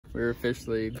We're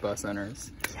officially bus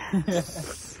owners.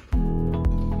 Yes.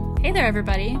 Hey there,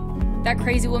 everybody. That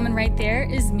crazy woman right there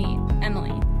is me,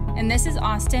 Emily, and this is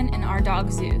Austin and our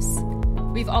dog Zeus.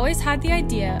 We've always had the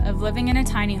idea of living in a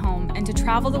tiny home and to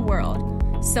travel the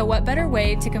world. So what better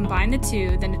way to combine the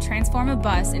two than to transform a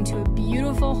bus into a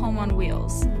beautiful home on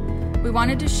wheels? We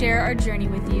wanted to share our journey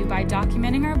with you by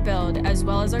documenting our build as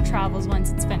well as our travels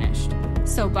once it's finished.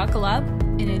 So buckle up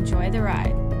and enjoy the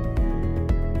ride.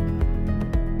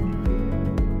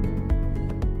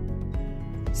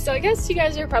 So I guess you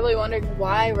guys are probably wondering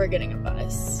why we're getting a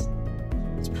bus.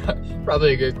 It's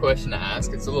probably a good question to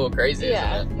ask. It's a little crazy,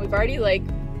 Yeah, isn't it? we've already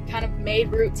kind of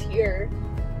made routes here.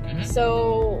 Mm-hmm.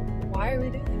 So why are we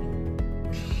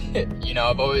doing it? You know,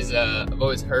 I've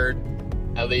always heard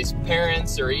at least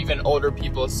parents or even older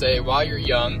people say, while you're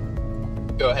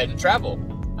young, go ahead and travel.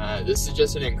 This is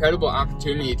just an incredible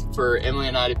opportunity for Emily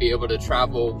and I to be able to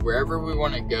travel wherever we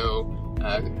want to go.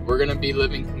 We're going to be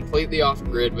living completely off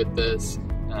grid with this.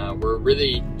 We're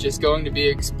really just going to be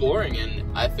exploring,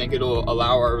 and I think it'll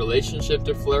allow our relationship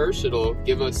to flourish. It'll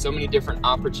give us so many different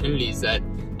opportunities that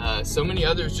so many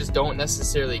others just don't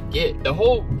necessarily get. The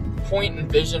whole point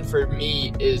and vision for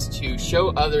me is to show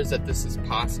others that this is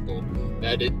possible,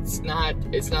 that it's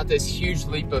not this huge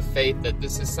leap of faith, that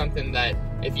this is something that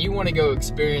if you want to go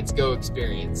experience, go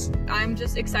experience. I'm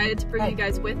just excited to bring you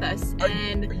guys with us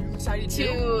and are you excited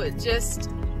to just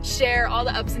share all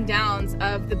the ups and downs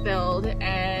of the build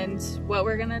and what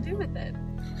we're gonna do with it.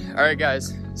 All right,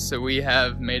 guys, so we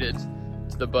have made it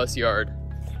to the bus yard,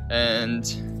 and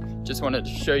just wanted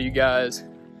to show you guys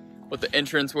what the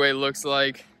entranceway looks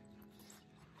like.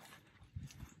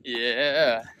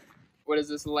 Yeah. What is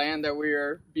this land that we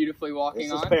are beautifully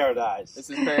walking on? This is paradise. This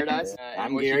is paradise.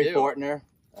 I'm Gary Fortner,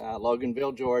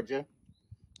 Loganville, Georgia.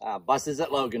 Buses at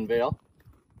Loganville.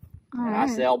 And I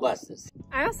sell buses.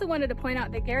 I also wanted to point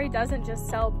out that Gary doesn't just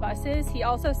sell buses, he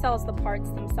also sells the parts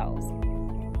themselves.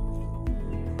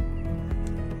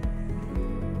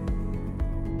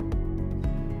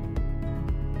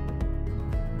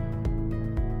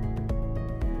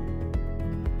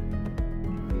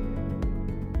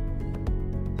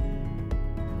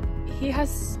 He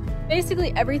has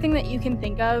basically everything that you can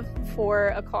think of for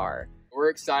a car. We're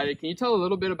excited. Can you tell a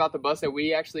little bit about the bus that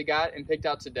we actually got and picked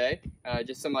out today?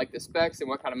 Just some the specs and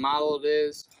what kind of model it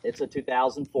is. It's a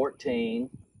 2014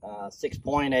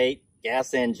 6.8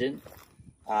 gas engine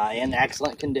in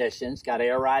excellent condition. It's got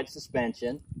air ride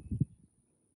suspension.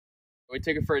 We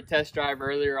took it for a test drive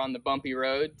earlier on the bumpy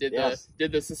road. Did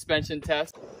the suspension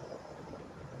test.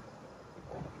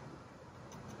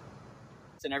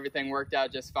 And everything worked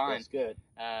out just fine. That's good.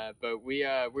 But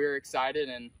we're excited,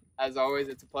 and as always,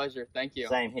 it's a pleasure. Thank you.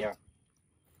 Same here.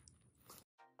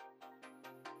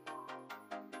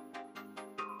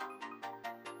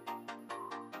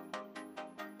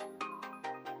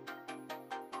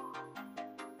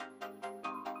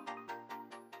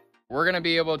 We're going to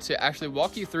be able to actually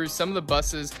walk you through some of the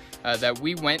buses that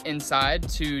we went inside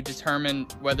to determine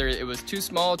whether it was too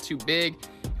small, too big,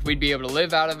 if we'd be able to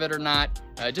live out of it or not,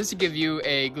 just to give you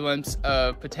a glimpse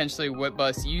of potentially what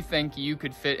bus you think you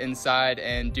could fit inside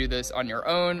and do this on your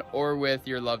own or with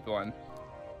your loved one.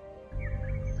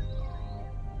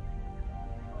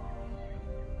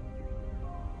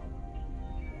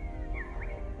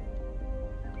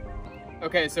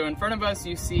 Okay, so in front of us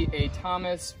you see a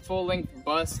Thomas full-length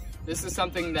bus. This is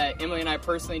something that Emily and I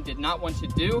personally did not want to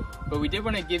do, but we did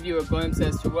want to give you a glimpse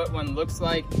as to what one looks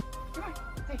like. Come on,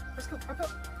 hey, let's go, hop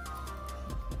up.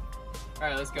 All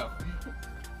right, let's go.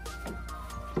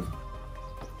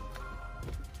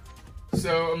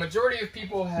 So a majority of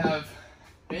people have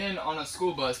been on a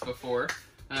school bus before,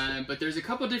 but there's a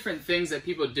couple different things that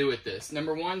people do with this.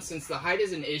 Number one, since the height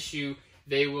is an issue,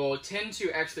 they will tend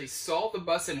to actually saw the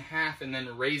bus in half and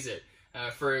then raise it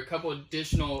for a couple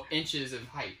additional inches of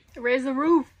height. Raise the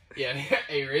roof. Yeah,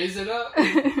 hey, raise it up.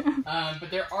 But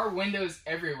there are windows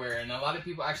everywhere, and a lot of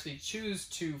people actually choose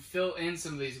to fill in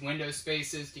some of these window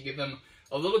spaces to give them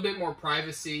a little bit more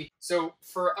privacy. So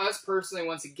for us personally,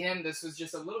 once again, this was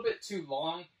just a little bit too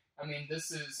long. I mean,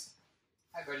 this is,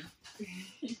 hi buddy.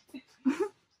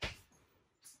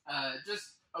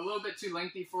 Just a little bit too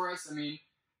lengthy for us. I mean,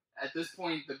 at this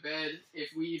point, the bed,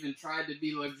 if we even tried to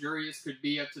be luxurious, could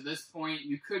be up to this point.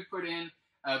 You could put in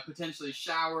potentially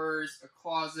showers, a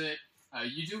closet.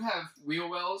 You do have wheel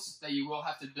wells that you will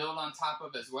have to build on top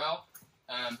of as well.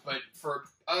 But for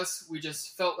us, we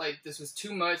just felt like this was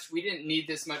too much. We didn't need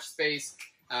this much space.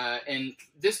 And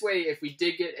this way, if we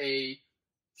did get a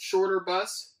shorter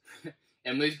bus,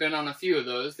 Emily's been on a few of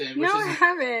those. I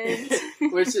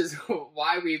haven't. Which is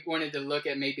why we wanted to look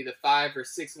at maybe the 5 or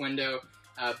 6 window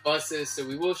buses, so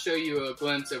we will show you a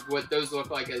glimpse of what those look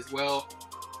like as well.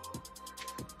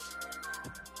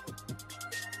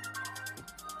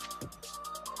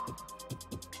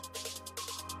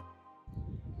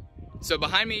 So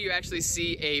behind me you actually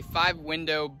see a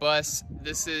 5-window bus.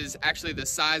 This is actually the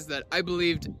size that I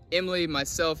believed Emily,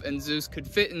 myself, and Zeus could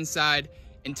fit inside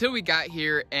until we got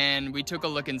here and we took a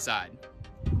look inside.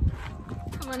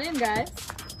 Come on in, guys.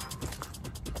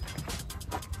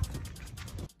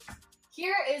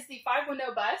 Here is the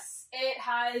 5-window bus. It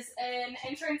has an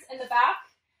entrance in the back.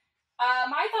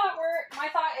 My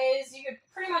thought is you could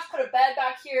pretty much put a bed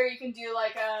back here. You can do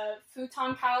like a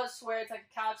futon couch where it's like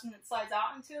a couch and it slides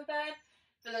out into a bed.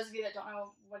 For those of you that don't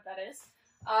know what that is.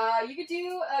 You could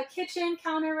do a kitchen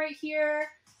counter right here.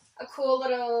 A cool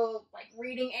little like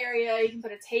reading area. You can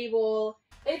put a table.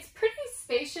 It's pretty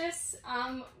spacious.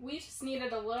 We just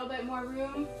needed a little bit more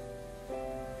room.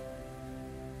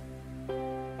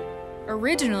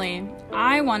 Originally,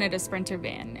 I wanted a Sprinter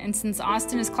van, and since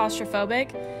Austin is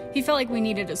claustrophobic, he felt like we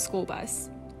needed a school bus.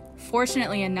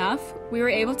 Fortunately enough, we were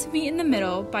able to meet in the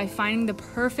middle by finding the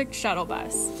perfect shuttle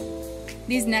bus.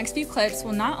 These next few clips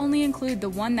will not only include the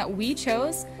one that we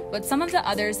chose, but some of the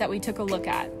others that we took a look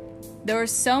at. There were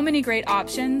so many great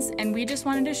options, and we just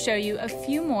wanted to show you a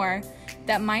few more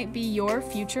that might be your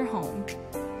future home.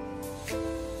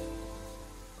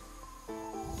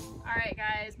 Alright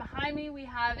guys, behind me we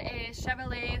have a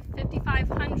Chevrolet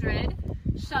 5500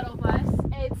 shuttle bus.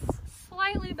 It's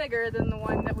slightly bigger than the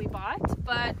one that we bought,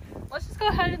 but let's just go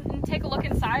ahead and take a look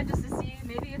inside just to see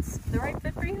maybe it's the right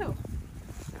fit for you.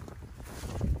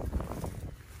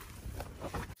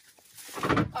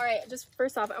 Alright, just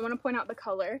first off, I want to point out the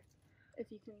color,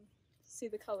 if you can see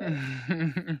the color.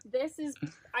 This is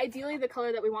ideally the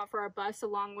color that we want for our bus,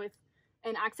 along with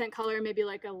an accent color, maybe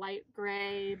like a light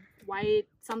gray, white,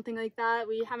 something like that.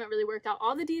 We haven't really worked out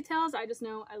all the details. I just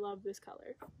know I love this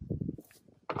color.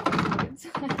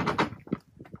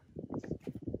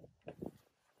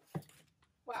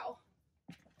 Wow.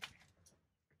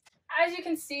 As you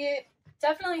can see, it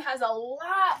definitely has a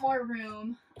lot more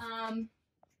room.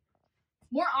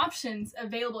 More options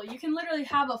available. You can literally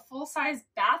have a full-size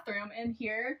bathroom in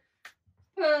here,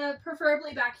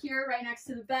 preferably back here right next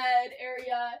to the bed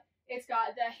area. It's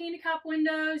got the handicap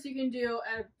windows. You can do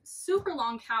a super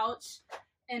long couch,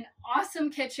 an awesome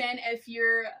kitchen. If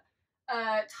you're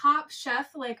a top chef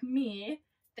like me,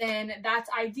 then that's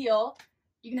ideal.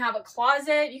 You can have a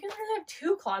closet. You can literally have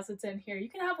 2 closets in here. You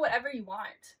can have whatever you want.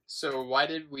 So why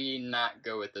did we not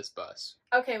go with this bus?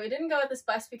 Okay, we didn't go with this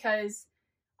bus because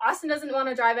Austin doesn't want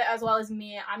to drive it as well as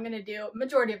me. I'm going to do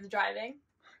majority of the driving.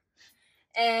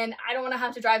 And I don't want to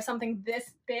have to drive something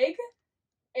this big.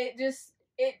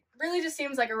 It really just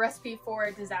seems like a recipe for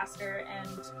a disaster, and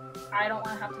I don't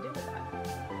want to have to deal with that.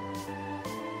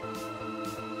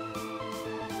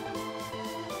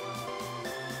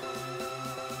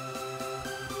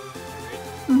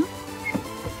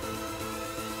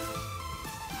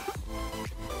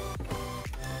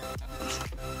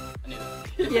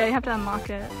 Yeah, you have to unlock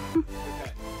it.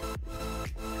 Okay.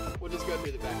 We'll just go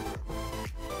through the back door.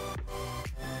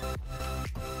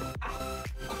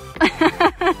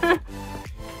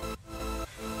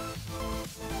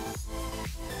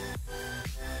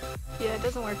 Yeah, it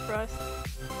doesn't work for us.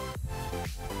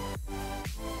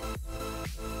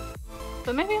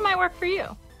 But maybe it might work for you.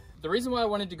 The reason why I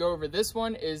wanted to go over this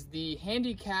one is the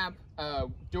handicap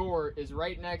door is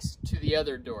right next to the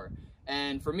other door.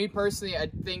 And for me personally, I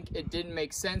think it didn't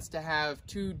make sense to have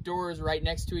 2 doors right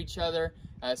next to each other.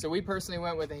 So we personally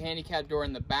went with a handicap door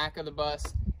in the back of the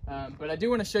bus. But I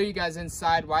do want to show you guys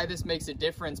inside why this makes a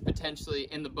difference potentially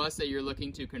in the bus that you're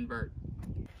looking to convert.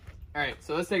 All right,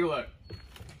 so let's take a look.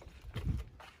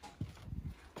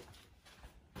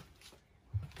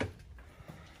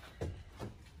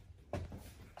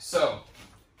 So,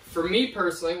 for me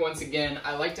personally, once again,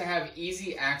 I like to have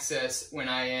easy access when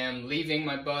I am leaving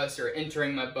my bus or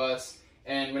entering my bus.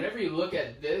 And whenever you look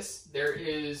at this, there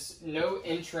is no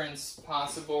entrance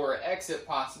possible or exit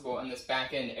possible in this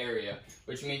back end area,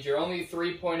 which means your only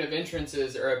 3 point of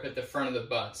entrances are up at the front of the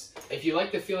bus. If you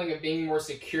like the feeling of being more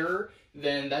secure,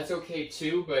 then that's okay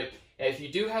too, but if you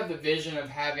do have the vision of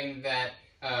having that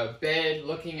bed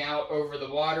looking out over the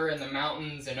water and the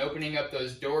mountains and opening up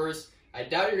those doors, I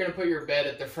doubt you're going to put your bed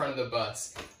at the front of the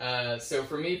bus. So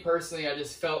for me personally, I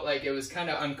just felt like it was kind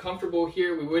of uncomfortable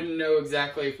here. We wouldn't know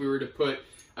exactly if we were to put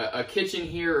a kitchen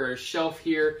here or a shelf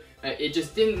here. It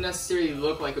just didn't necessarily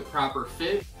look like a proper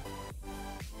fit.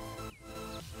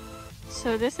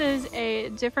 So this is a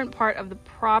different part of the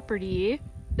property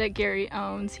that Gary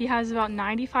owns. He has about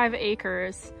 95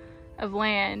 acres of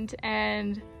land,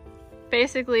 and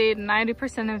Basically,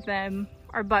 90% of them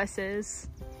are buses.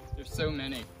 There's so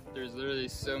many. There's literally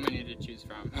so many to choose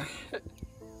from.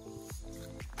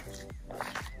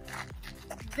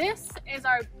 This is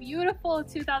our beautiful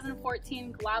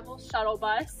 2014 Gravel Shuttle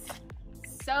bus.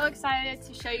 So excited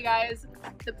to show you guys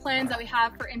the plans that we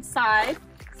have for inside.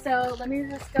 So let me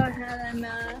just go ahead and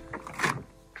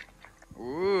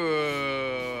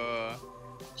Ooh.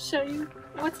 show you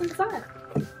what's inside.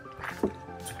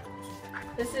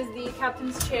 This is the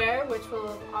captain's chair, which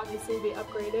will obviously be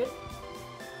upgraded.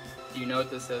 Do you know what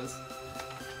this is?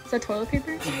 Is that toilet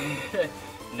paper?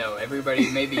 No, everybody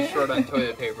may be short on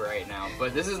toilet paper right now,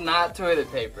 but this is not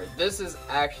toilet paper. This is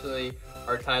actually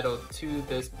our title to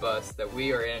this bus that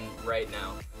we are in right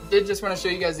now. Did just want to show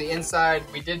you guys the inside.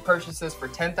 We did purchase this for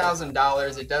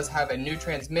 $10,000. It does have a new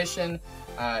transmission,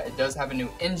 it does have a new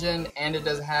engine, and it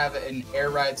does have an air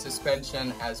ride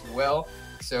suspension as well.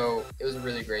 So it was a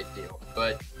really great deal.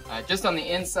 But just on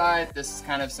the inside, this is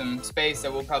kind of some space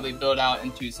that we'll probably build out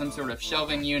into some sort of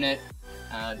shelving unit.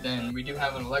 Then we do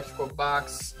have an electrical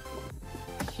box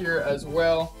here as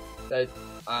well. That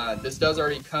this does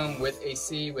already come with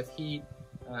AC, with heat,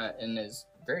 and is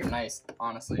very nice.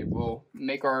 Honestly, will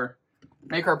make our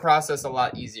process a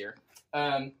lot easier.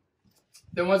 Then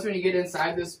once when you get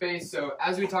inside this space, so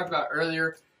as we talked about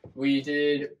earlier, we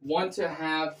did want to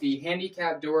have the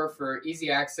handicap door for easy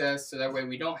access, so that way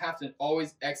we don't have to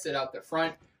always exit out the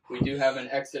front. We do have an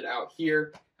exit out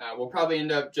here. We'll probably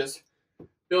end up just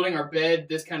building our bed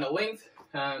this kind of length,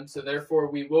 so therefore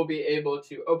we will be able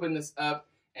to open this up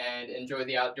and enjoy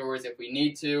the outdoors if we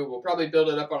need to. We'll probably build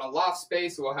it up on a loft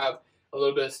space, so we'll have a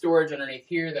little bit of storage underneath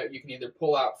here that you can either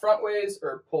pull out front ways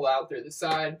or pull out through the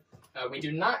side. We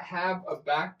do not have a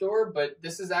back door, but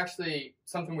this is actually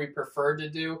something we prefer to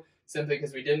do simply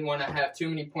because we didn't want to have too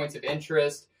many points of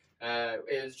interest.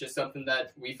 It was just something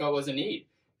that we felt was a need.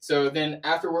 So then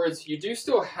afterwards, you do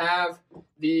still have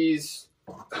these,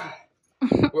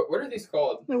 what are these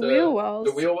called? The wheel wells.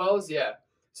 The wheel wells, yeah.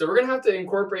 So we're going to have to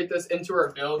incorporate this into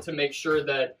our build to make sure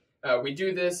that we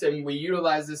do this and we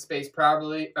utilize this space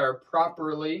properly.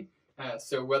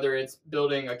 So whether it's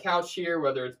building a couch here,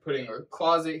 whether it's putting a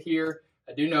closet here.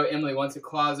 I do know Emily wants a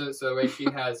closet, so that way she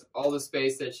has all the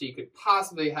space that she could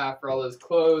possibly have for all those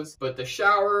clothes. But the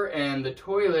shower and the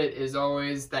toilet is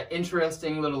always that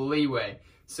interesting little leeway.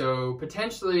 So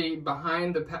potentially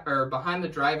behind the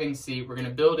driving seat, we're going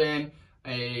to build in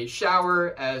a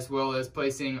shower as well as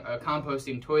placing a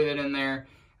composting toilet in there.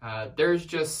 There's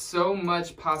just so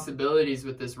much possibilities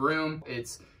with this room.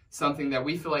 It's something that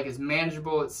we feel like is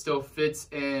manageable. It still fits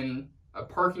in a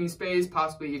parking space,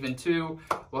 possibly even two.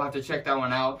 We'll have to check that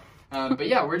one out. But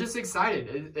yeah, we're just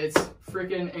excited. It's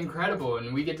freaking incredible,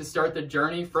 and we get to start the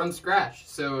journey from scratch.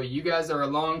 So you guys are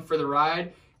along for the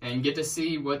ride and get to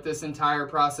see what this entire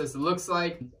process looks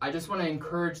like. I just want to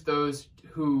encourage those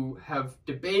who have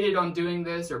debated on doing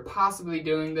this or possibly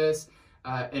doing this,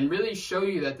 and really show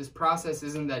you that this process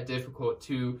isn't that difficult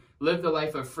to live the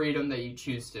life of freedom that you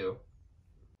choose to.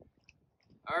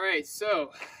 All right,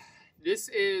 so this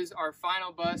is our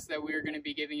final bus that we're going to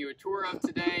be giving you a tour of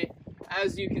today.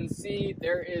 As you can see,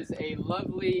 there is a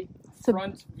lovely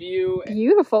front view.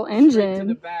 Beautiful engine. To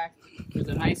the back. There's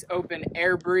a nice open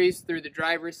air breeze through the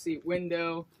driver's seat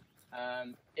window.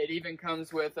 It even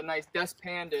comes with a nice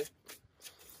dustpan to,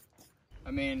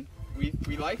 I mean,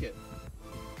 we like it.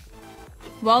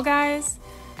 Well, guys,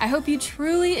 I hope you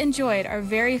truly enjoyed our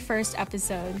very first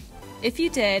episode. If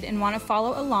you did and want to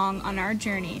follow along on our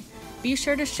journey, be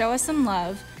sure to show us some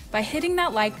love by hitting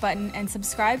that like button and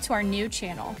subscribe to our new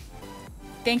channel.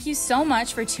 Thank you so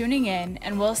much for tuning in,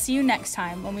 and we'll see you next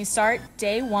time when we start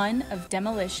day 1 of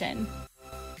demolition.